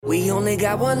We only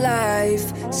got one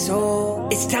life, so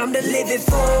it's time to live it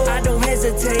full. I don't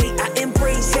hesitate, I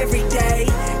embrace every day,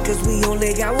 cause we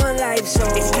only got one life, so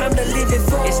it's time to live it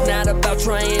full. It's not about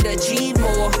trying to achieve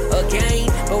more again,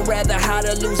 but rather how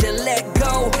to lose and let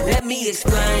go. Let me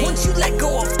explain. Once you let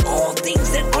go of all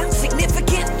things that aren't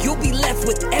significant, you'll be left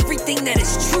with everything that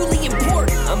is truly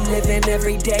important. I'm living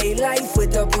everyday life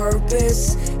with a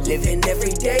purpose. Living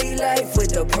everyday life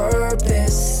with a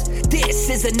purpose. This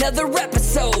is another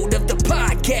episode of the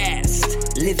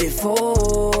podcast. Live it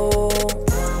full.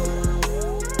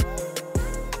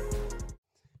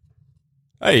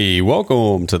 Hey,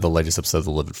 welcome to the latest episode of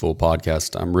the Live It Full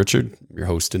podcast. I'm Richard, your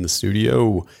host in the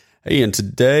studio. Hey, and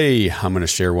today I'm going to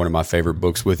share one of my favorite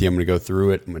books with you. I'm going to go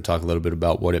through it. I'm going to talk a little bit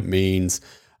about what it means,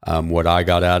 what I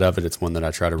got out of it. It's one that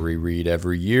I try to reread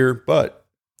every year, but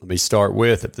let me start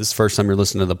with, if this is the first time you're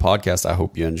listening to the podcast, I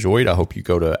hope you enjoyed. I hope you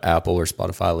go to Apple or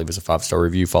Spotify, leave us a 5-star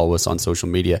review, follow us on social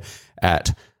media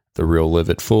at The Real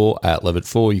Live It Full, at Live It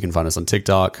Full. You can find us on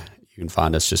TikTok. You can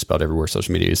find us just about everywhere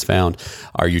social media is found.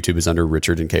 Our YouTube is under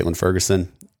Richard and Caitlin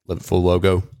Ferguson. Live It Full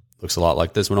logo looks a lot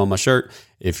like this one on my shirt.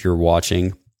 If you're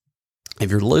watching,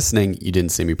 if you're listening, you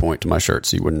didn't see me point to my shirt,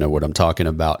 so you wouldn't know what I'm talking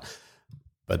about,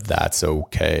 but that's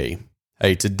okay.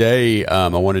 Hey, today I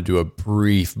want to do a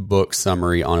brief book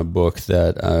summary on a book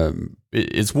that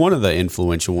is one of the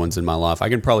influential ones in my life. I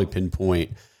can probably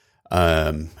pinpoint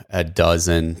a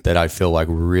dozen that I feel like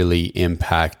really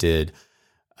impacted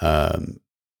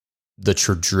the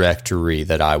trajectory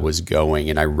that I was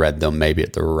going, and I read them maybe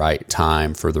at the right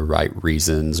time for the right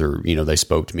reasons, or, you know, they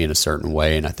spoke to me in a certain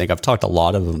way. And I think I've talked a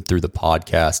lot of them through the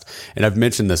podcast, and I've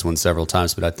mentioned this one several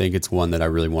times, but I think it's one that I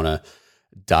really want to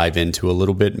dive into a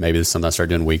little bit. Maybe this is something I start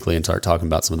doing weekly and start talking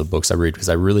about some of the books I read, because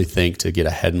I really think to get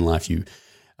ahead in life,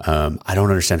 I don't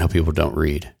understand how people don't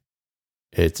read.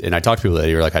 And I talk to people that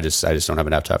are like, I just don't have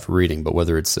an appetite for reading, but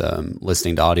whether it's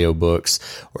listening to audiobooks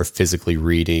or physically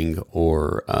reading,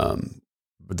 or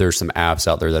there's some apps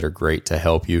out there that are great to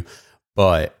help you.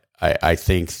 But I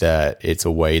think that it's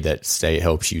a way that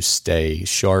helps you stay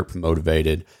sharp,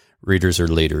 motivated. Readers are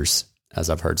leaders, as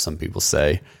I've heard some people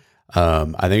say.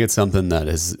 I think it's something that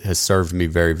has served me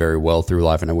very, very well through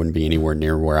life, and I wouldn't be anywhere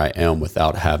near where I am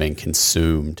without having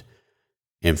consumed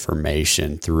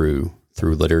information through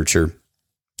literature,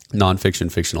 nonfiction,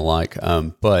 fiction alike.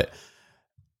 But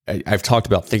I've talked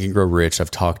about Think and Grow Rich. I've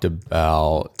talked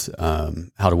about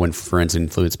how to win friends and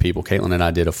influence people. Caitlin and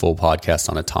I did a full podcast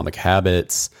on Atomic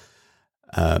Habits.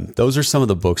 Those are some of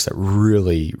the books that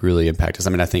really, really impact us. I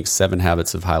mean, I think 7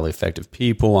 Habits of Highly Effective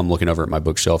People. I'm looking over at my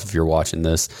bookshelf if you're watching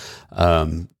this,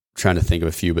 trying to think of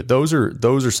a few, but those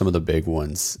are some of the big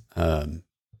ones.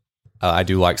 I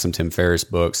do like some Tim Ferriss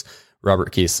books,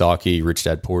 Robert Kiyosaki, Rich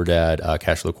Dad, Poor Dad,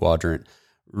 Cash Flow Quadrant.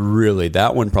 Really,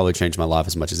 that one probably changed my life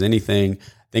as much as anything.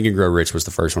 Think and Grow Rich was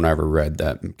the first one I ever read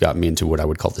that got me into what I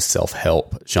would call the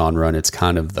self-help genre, and it's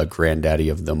kind of the granddaddy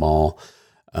of them all.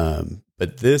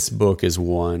 But this book is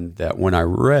one that when I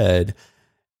read,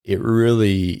 it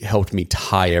really helped me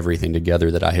tie everything together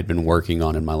that I had been working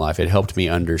on in my life. It helped me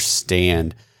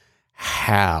understand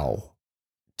how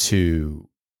to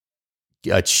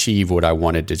achieve what I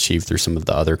wanted to achieve through some of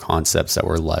the other concepts that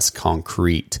were less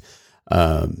concrete.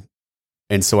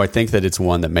 And so I think that it's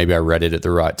one that maybe I read it at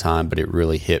the right time, but it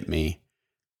really hit me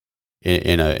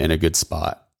in a good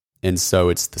spot. And so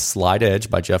it's The Slight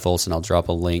Edge by Jeff Olson. I'll drop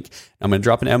a link. I'm going to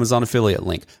drop an Amazon affiliate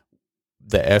link.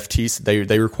 The FTC,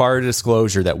 they require a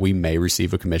disclosure that we may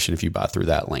receive a commission if you buy through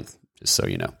that link, just so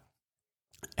you know.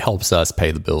 Helps us pay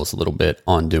the bills a little bit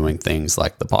on doing things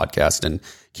like the podcast and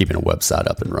keeping a website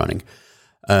up and running.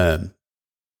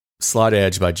 Slight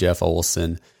Edge by Jeff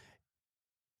Olson.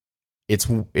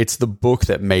 It's the book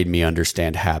that made me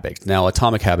understand habits. Now,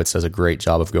 Atomic Habits does a great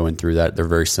job of going through that. They're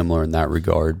very similar in that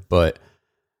regard, but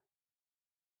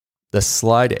the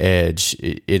Slight Edge,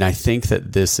 and I think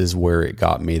that this is where it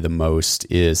got me the most,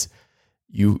 is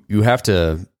you have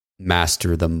to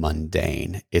master the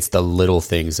mundane. It's the little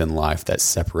things in life that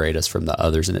separate us from the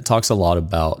others. And it talks a lot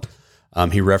about,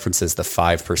 he references the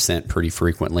 5% pretty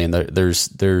frequently. And there's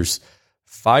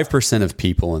 5% of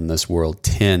people in this world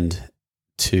tend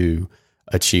to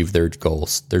achieve their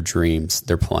goals, their dreams,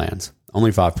 their plans.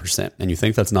 Only 5%. And you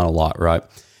think that's not a lot, right?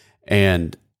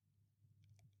 And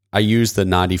I use the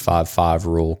 95-5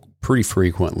 rule pretty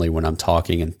frequently when I'm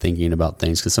talking and thinking about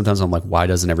things, because sometimes I'm like, why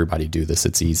doesn't everybody do this?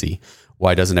 It's easy.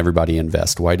 Why doesn't everybody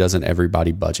invest? Why doesn't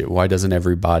everybody budget? Why doesn't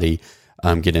everybody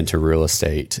get into real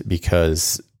estate?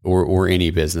 Because, or any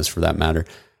business for that matter,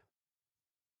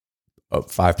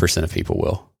 5% of people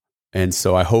will. And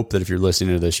so I hope that if you're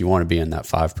listening to this, you want to be in that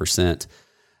 5%.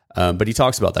 But he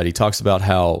talks about that. He talks about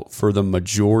how for the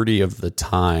majority of the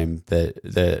time that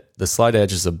the slight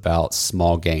edge is about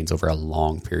small gains over a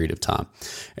long period of time.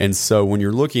 And so when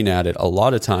you're looking at it, a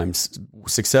lot of times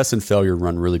success and failure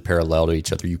run really parallel to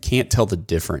each other. You can't tell the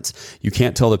difference. You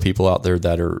can't tell the people out there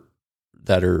that are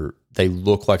they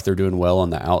look like they're doing well on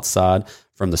the outside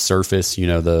from the surface,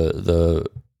 the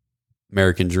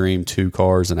American dream, 2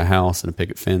 cars and a house and a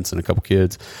picket fence and a couple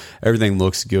kids. Everything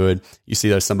looks good. You see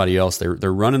there's somebody else,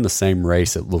 they're running the same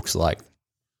race, it looks like.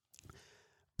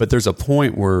 But there's a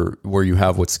point where you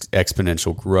have what's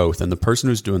exponential growth, and the person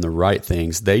who's doing the right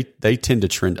things, they tend to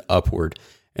trend upward.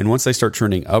 And once they start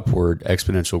trending upward,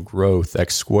 exponential growth,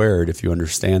 X squared, if you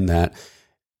understand that,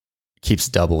 keeps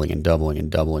doubling and doubling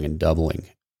and doubling and doubling.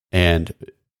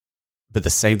 But the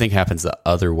same thing happens the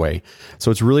other way.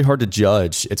 So it's really hard to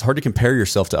judge. It's hard to compare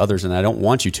yourself to others, and I don't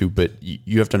want you to, but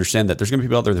you have to understand that there's going to be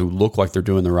people out there who look like they're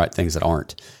doing the right things that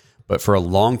aren't. But for a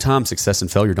long time, success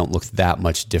and failure don't look that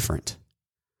much different.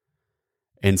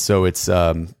 And so it's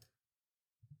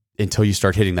until you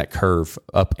start hitting that curve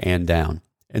up and down.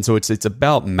 And so it's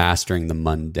about mastering the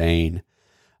mundane.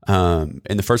 In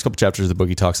the first couple chapters of the book,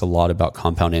 he talks a lot about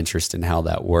compound interest and how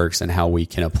that works and how we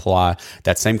can apply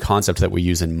that same concept that we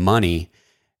use in money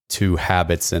to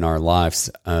habits in our lives.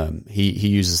 He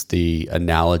uses the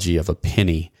analogy of a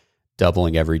penny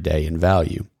doubling every day in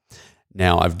value.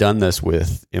 Now, I've done this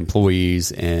with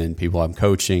employees and people I'm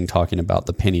coaching, talking about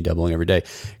the penny doubling every day.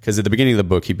 Because at the beginning of the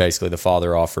book, the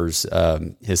father offers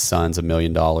his sons $1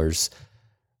 million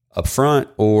up front,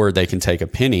 or they can take a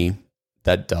penny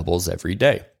that doubles every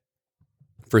day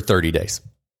for 30 days.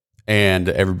 And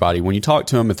everybody, when you talk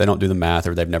to them, if they don't do the math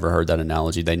or they've never heard that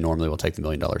analogy, they normally will take the $1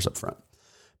 million up front.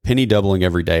 Penny doubling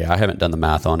every day. I haven't done the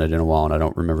math on it in a while, and I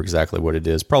don't remember exactly what it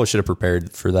is. Probably should have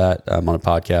prepared for that on a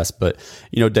podcast. But,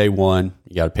 day 1,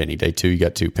 you got a penny. Day 2, you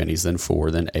got 2 pennies, then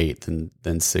 4, then 8,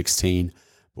 then 16.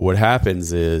 But what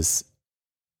happens is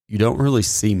you don't really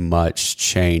see much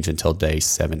change until day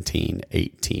 17,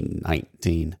 18,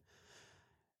 19.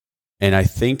 And I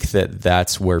think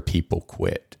that's where people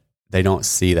quit. They don't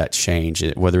see that change,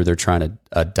 whether they're trying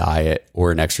a diet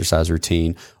or an exercise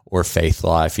routine or faith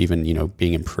life, even,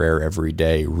 being in prayer every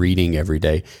day, reading every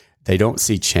day. They don't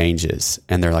see changes.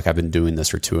 And they're like, I've been doing this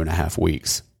for 2.5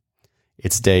 weeks.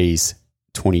 It's days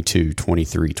 22,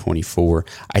 23, 24.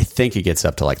 I think it gets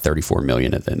up to like 34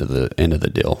 million at the end of the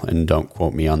deal. And don't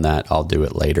quote me on that. I'll do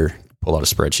it later, pull out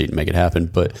a spreadsheet and make it happen.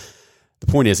 But the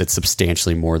point is, it's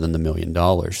substantially more than the $1 million.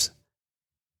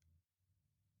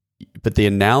 But the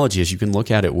analogy is you can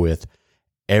look at it with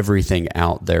everything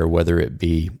out there, whether it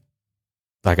be,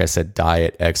 like I said,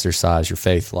 diet, exercise, your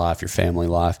faith life, your family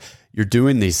life. You're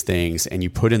doing these things and you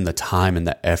put in the time and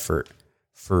the effort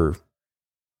for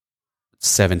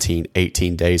 17,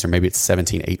 18 days, or maybe it's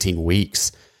 17, 18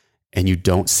 weeks, and you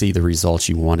don't see the results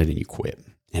you wanted and you quit.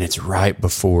 And it's right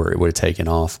before it would have taken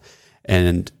off.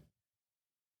 And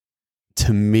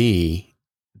to me,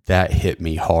 that hit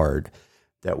me hard,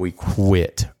 that we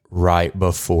quit right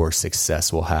before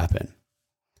success will happen.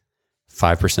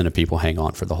 5% of people hang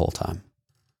on for the whole time.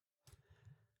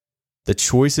 The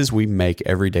choices we make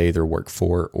every day either work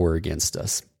for or against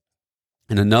us.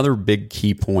 And another big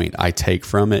key point I take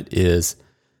from it is,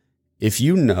 if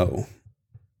you know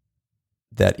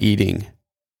that eating,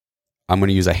 I'm going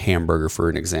to use a hamburger for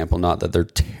an example, not that they're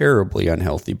terribly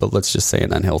unhealthy, but let's just say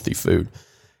an unhealthy food.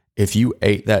 If you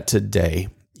ate that today,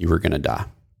 you were going to die.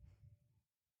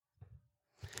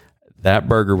 That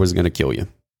burger was going to kill you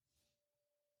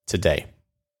today,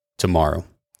 tomorrow.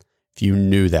 If you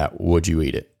knew that, would you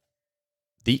eat it?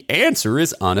 The answer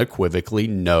is unequivocally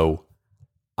no.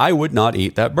 I would not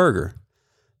eat that burger.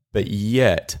 But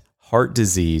yet, heart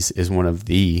disease is one of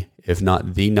the, if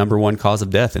not the number one cause of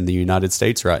death in the United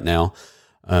States right now.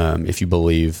 If you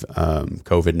believe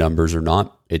COVID numbers or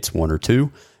not, it's 1 or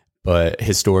 2. But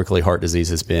historically, heart disease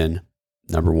has been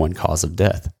number one cause of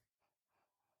death.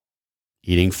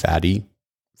 Eating fatty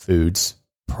foods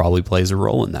probably plays a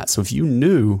role in that. So if you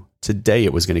knew today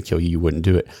it was going to kill you, you wouldn't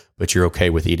do it. But you're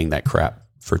okay with eating that crap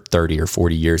for 30 or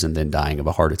 40 years and then dying of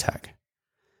a heart attack.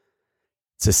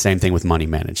 It's the same thing with money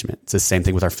management. It's the same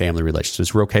thing with our family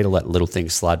relationships. We're okay to let little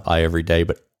things slide by every day,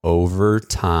 but over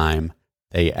time,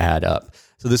 they add up.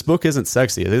 So this book isn't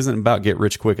sexy. It isn't about get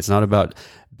rich quick. It's not about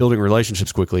building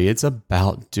relationships quickly. It's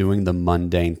about doing the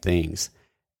mundane things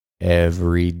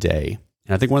every day.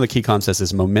 And I think one of the key concepts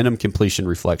is momentum, completion,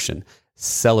 reflection.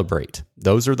 Celebrate.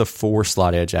 Those are the 4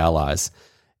 slight edge allies.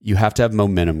 You have to have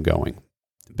momentum going,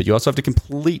 but you also have to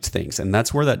complete things. And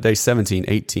that's where that day 17,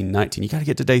 18, 19, you got to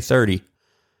get to day 30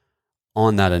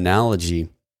 on that analogy.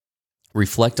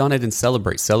 reflect on it and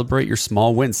celebrate your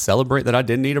small wins. Celebrate that I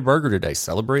didn't eat a burger today.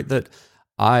 Celebrate that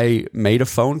I made a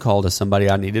phone call to somebody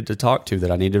I needed to talk to,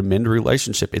 that I needed to mend a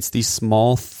relationship. It's these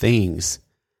small things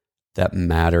that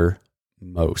matter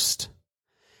most.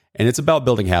 And it's about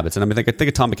building habits. And I think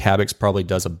Atomic Habits probably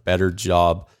does a better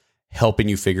job helping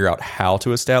you figure out how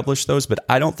to establish those. But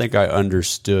I don't think I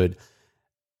understood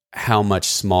how much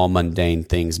small, mundane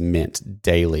things meant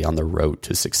daily on the road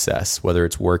to success, whether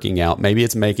it's working out, maybe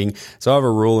it's making. So I have a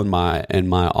rule in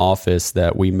my office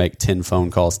that we make 10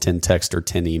 phone calls, 10 texts, or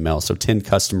 10 emails. So 10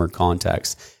 customer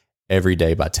contacts every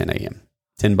day by 10 a.m.,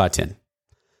 10 by 10.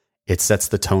 It sets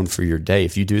the tone for your day.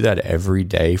 If you do that every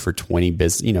day for 20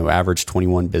 average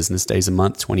 21 business days a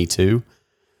month, 22,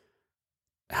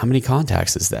 how many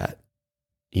contacts is that?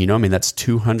 That's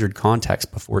 200 contacts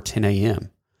before 10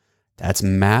 a.m. That's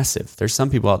massive. There's some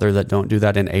people out there that don't do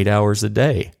that in 8 hours a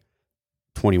day,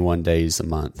 21 days a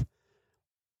month.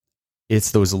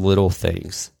 It's those little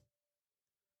things.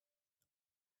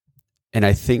 And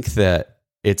I think that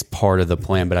it's part of the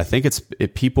plan, but I think it's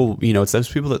those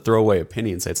people that throw away a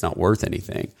penny and say it's not worth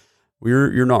anything.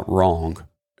 You're not wrong.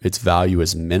 Its value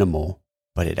is minimal,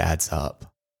 but it adds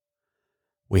up.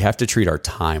 We have to treat our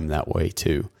time that way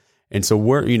too. And so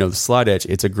the Slide Edge,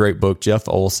 it's a great book. Jeff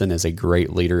Olson is a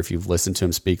great leader. If you've listened to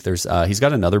him speak, he's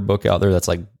got another book out there that's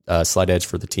like Slide Edge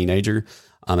for the teenager.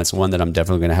 It's one that I'm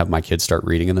definitely going to have my kids start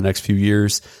reading in the next few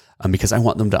years because I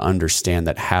want them to understand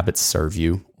that habits serve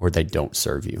you or they don't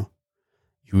serve you.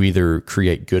 You either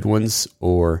create good ones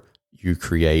or you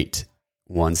create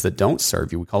ones that don't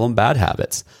serve you. We call them bad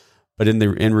habits. But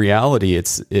in reality,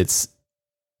 it's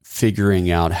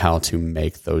figuring out how to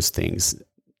make those things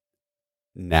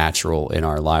natural in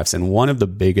our lives. And one of the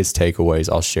biggest takeaways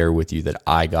I'll share with you that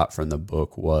I got from the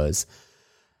book was,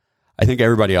 I think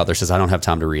everybody out there says, I don't have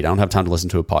time to read. I don't have time to listen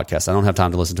to a podcast. I don't have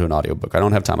time to listen to an audiobook. I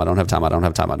don't have time. I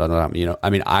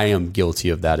am guilty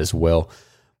of that as well.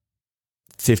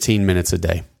 15 minutes a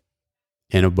day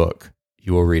in a book.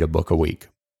 You will read a book a week.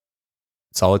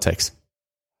 That's all it takes.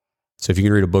 So if you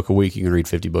can read a book a week, you can read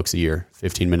 50 books a year,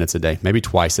 15 minutes a day, maybe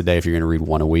twice a day if you're going to read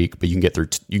one a week, but you can get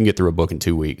through a book in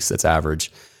 2 weeks. That's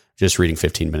average, just reading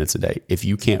 15 minutes a day. If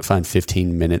you can't find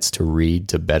 15 minutes to read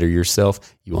to better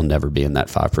yourself, you will never be in that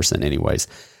 5% anyways.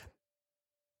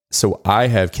 So I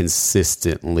have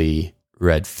consistently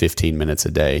read 15 minutes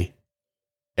a day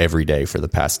every day for the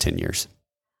past 10 years.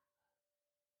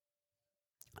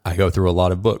 I go through a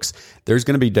lot of books. There's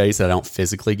going to be days that I don't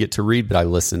physically get to read, but I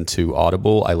listen to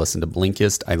Audible. I listen to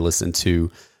Blinkist. I listen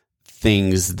to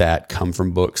things that come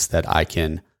from books that I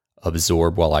can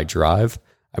absorb while I drive.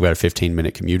 I've got a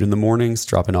 15-minute commute in the mornings,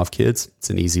 dropping off kids.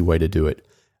 It's an easy way to do it.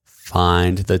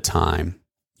 Find the time.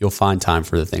 You'll find time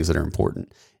for the things that are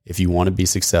important. If you want to be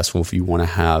successful, if you want to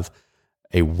have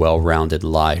a well-rounded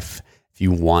life, if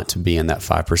you want to be in that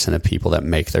 5% of people that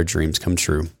make their dreams come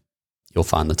true, you'll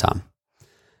find the time.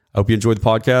 I hope you enjoyed the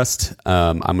podcast.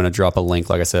 I'm going to drop a link,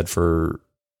 like I said, for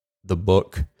the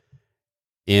book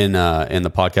in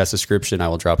the podcast description. I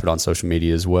will drop it on social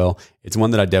media as well. It's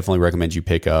one that I definitely recommend you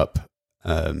pick up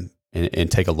and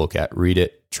take a look at. Read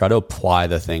it. Try to apply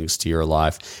the things to your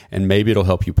life, and maybe it'll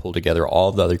help you pull together all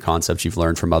of the other concepts you've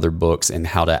learned from other books and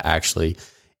how to actually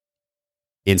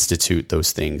institute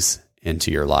those things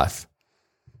into your life.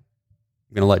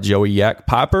 I'm going to let Joey Yak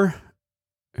Piper,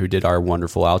 who did our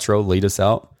wonderful outro, lead us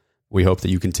out. We hope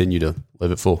that you continue to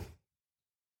live it full.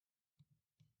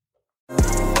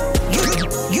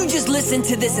 You just listened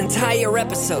to this entire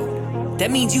episode.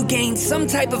 That means you gained some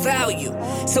type of value.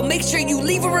 So make sure you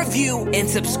leave a review and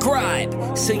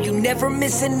subscribe so you never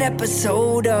miss an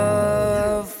episode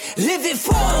of Live It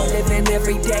Full. Living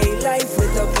everyday life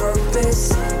with a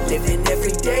purpose. Living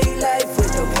everyday life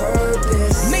with a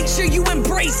purpose. Make sure you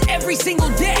embrace every single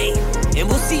day. And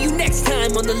we'll see you next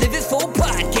time on the Live It Full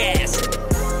podcast.